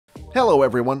Hello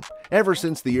everyone! Ever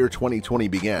since the year 2020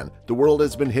 began, the world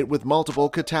has been hit with multiple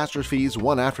catastrophes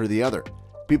one after the other.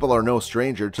 People are no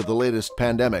stranger to the latest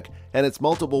pandemic and its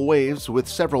multiple waves with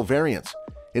several variants.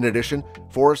 In addition,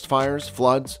 forest fires,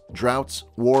 floods, droughts,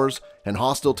 wars, and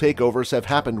hostile takeovers have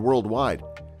happened worldwide.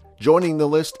 Joining the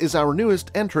list is our newest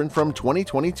entrant from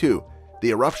 2022.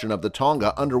 The eruption of the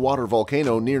Tonga Underwater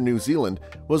Volcano near New Zealand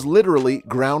was literally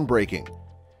groundbreaking.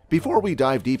 Before we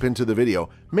dive deep into the video,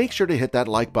 make sure to hit that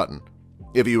like button.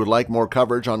 If you would like more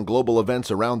coverage on global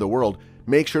events around the world,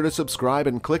 make sure to subscribe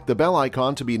and click the bell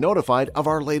icon to be notified of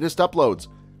our latest uploads.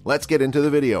 Let's get into the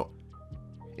video.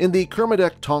 In the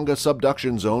Kermadec Tonga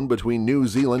subduction zone between New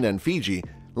Zealand and Fiji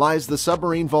lies the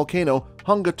submarine volcano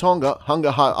Hunga Tonga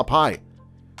Eruption.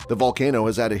 The volcano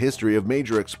has had a history of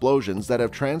major explosions that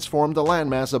have transformed the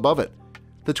landmass above it.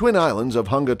 The twin islands of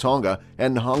Hunga Tonga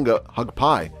and Hunga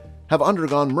Eruption have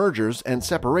undergone mergers and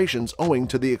separations owing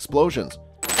to the explosions.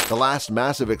 The last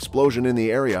massive explosion in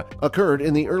the area occurred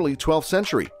in the early 12th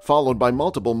century, followed by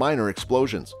multiple minor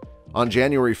explosions. On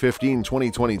January 15,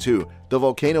 2022, the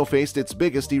volcano faced its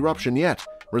biggest eruption yet,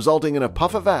 resulting in a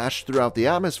puff of ash throughout the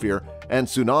atmosphere and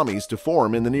tsunamis to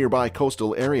form in the nearby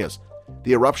coastal areas.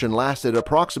 The eruption lasted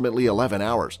approximately 11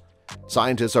 hours.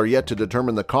 Scientists are yet to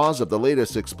determine the cause of the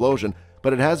latest explosion,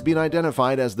 but it has been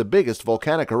identified as the biggest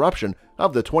volcanic eruption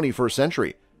of the 21st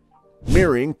century.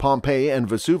 Mirroring Pompeii and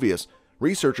Vesuvius,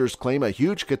 researchers claim a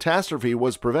huge catastrophe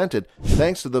was prevented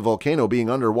thanks to the volcano being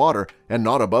underwater and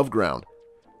not above ground.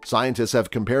 Scientists have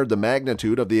compared the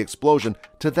magnitude of the explosion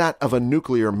to that of a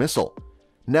nuclear missile.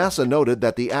 NASA noted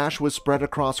that the ash was spread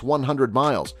across 100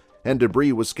 miles and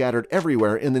debris was scattered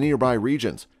everywhere in the nearby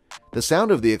regions. The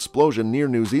sound of the explosion near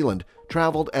New Zealand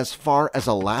traveled as far as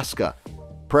Alaska.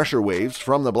 Pressure waves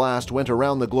from the blast went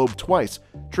around the globe twice,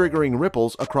 triggering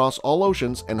ripples across all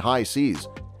oceans and high seas.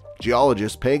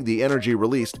 Geologists peg the energy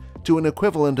released to an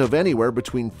equivalent of anywhere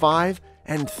between 5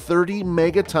 and 30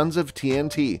 megatons of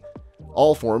TNT.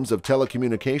 All forms of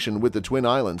telecommunication with the Twin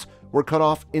Islands were cut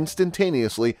off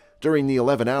instantaneously during the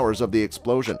 11 hours of the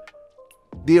explosion.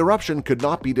 The eruption could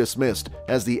not be dismissed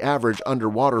as the average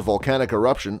underwater volcanic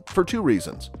eruption for two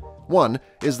reasons. One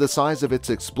is the size of its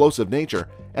explosive nature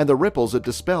and the ripples it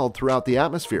dispelled throughout the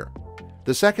atmosphere.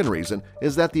 The second reason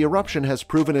is that the eruption has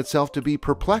proven itself to be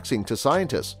perplexing to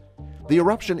scientists. The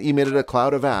eruption emitted a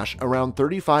cloud of ash around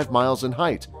 35 miles in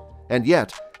height, and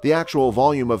yet the actual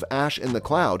volume of ash in the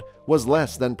cloud was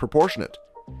less than proportionate.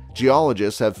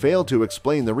 Geologists have failed to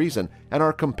explain the reason and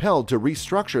are compelled to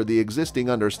restructure the existing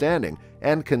understanding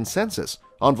and consensus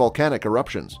on volcanic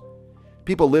eruptions.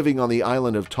 People living on the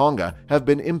island of Tonga have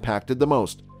been impacted the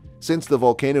most. Since the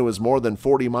volcano is more than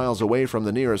 40 miles away from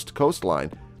the nearest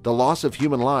coastline, the loss of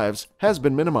human lives has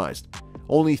been minimized.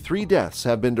 Only 3 deaths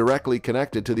have been directly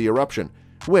connected to the eruption,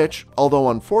 which, although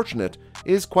unfortunate,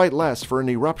 is quite less for an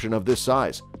eruption of this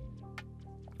size.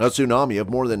 A tsunami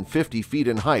of more than 50 feet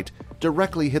in height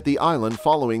directly hit the island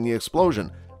following the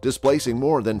explosion, displacing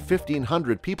more than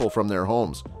 1,500 people from their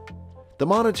homes. The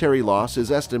monetary loss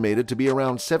is estimated to be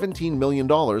around $17 million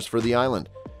for the island.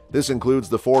 This includes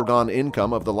the foregone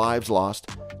income of the lives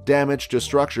lost, damage to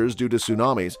structures due to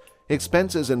tsunamis,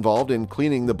 expenses involved in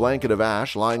cleaning the blanket of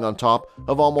ash lying on top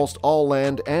of almost all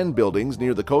land and buildings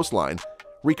near the coastline,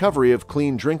 recovery of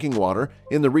clean drinking water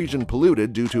in the region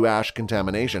polluted due to ash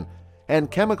contamination,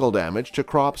 and chemical damage to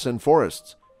crops and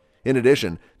forests. In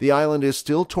addition, the island is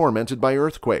still tormented by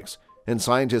earthquakes, and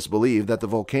scientists believe that the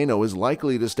volcano is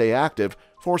likely to stay active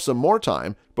for some more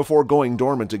time before going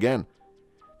dormant again.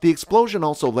 The explosion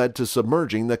also led to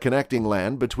submerging the connecting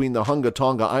land between the Hunga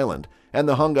Tonga Island and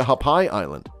the Hunga Eruption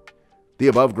Island. The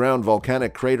above-ground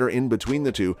volcanic crater in between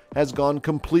the two has gone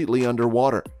completely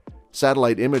underwater.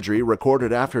 Satellite imagery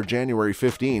recorded after January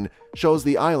 15 shows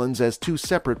the islands as 2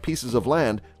 separate pieces of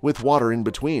land with water in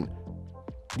between.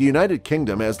 The United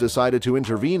Kingdom has decided to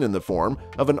intervene in the form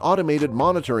of an automated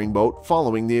monitoring boat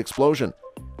following the explosion.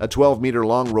 A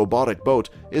 12-meter-long robotic boat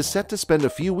is set to spend a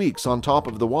few weeks on top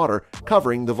of the water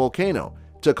covering the volcano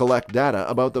to collect data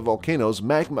about the volcano's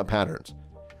magma patterns.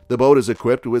 The boat is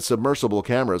equipped with submersible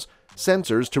cameras,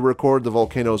 sensors to record the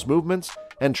volcano's movements,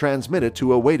 and transmit it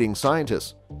to awaiting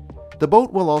scientists. The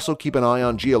boat will also keep an eye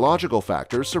on geological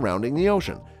factors surrounding the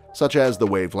ocean, such as the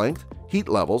wavelength, heat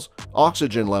levels,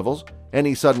 oxygen levels,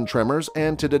 any sudden tremors,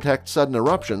 and to detect sudden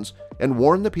eruptions and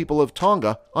warn the people of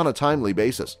Tonga on a timely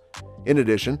basis. In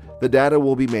addition, the data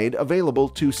will be made available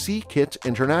to SeaKit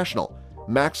International,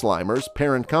 Max Limer's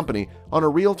parent company, on a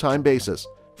real-time basis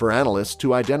for analysts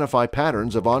to identify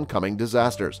patterns of oncoming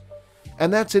disasters.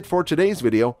 And that's it for today's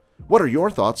video. What are your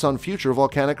thoughts on future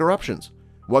volcanic eruptions?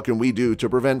 What can we do to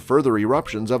prevent further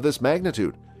eruptions of this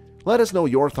magnitude? Let us know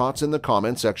your thoughts in the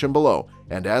comment section below,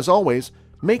 and as always,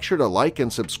 make sure to like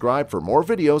and subscribe for more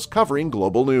videos covering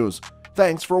global news.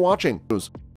 Thanks for watching.